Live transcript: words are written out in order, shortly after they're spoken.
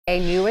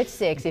New at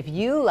 6. If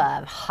you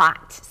love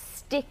hot,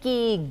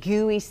 sticky,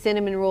 gooey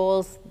cinnamon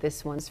rolls,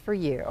 this one's for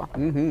you.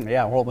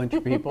 Yeah, a whole bunch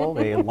of people,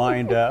 they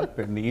lined up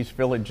in the East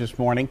Village this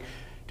morning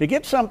to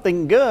get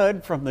something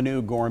good from the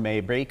new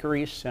gourmet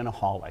bakery,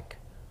 Cinnaholic.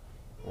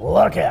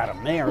 Look at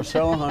them, they are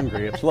so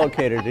hungry. It's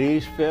located at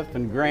East 5th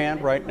and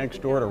Grand, right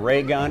next door to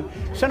Raygun.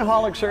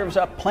 Cinnaholic serves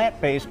up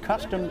plant-based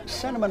custom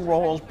cinnamon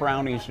rolls,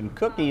 brownies, and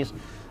cookies.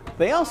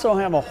 They also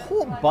have a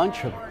whole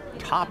bunch of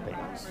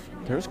toppings.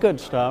 There's good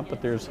stuff,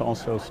 but there's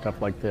also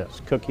stuff like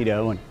this, cookie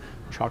dough and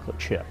chocolate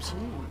chips.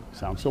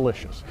 Sounds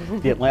delicious.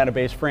 The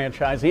Atlanta-based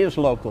franchise is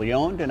locally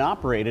owned and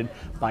operated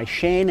by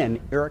Shane and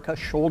Erica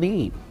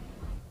Scholdine.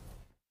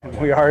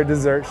 We are a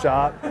dessert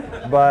shop,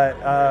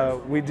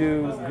 but we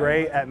do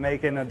great at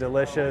making a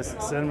delicious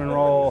cinnamon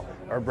roll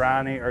or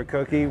brownie or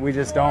cookie. We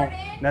just don't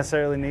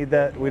necessarily need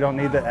that. We don't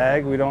need the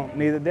egg. We don't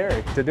need the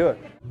dairy to do it.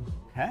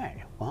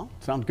 Okay, well,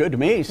 sounds good to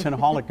me.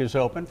 Cinnaholic is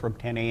open from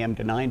 10 a.m.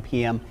 to 9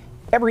 p.m.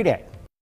 every day.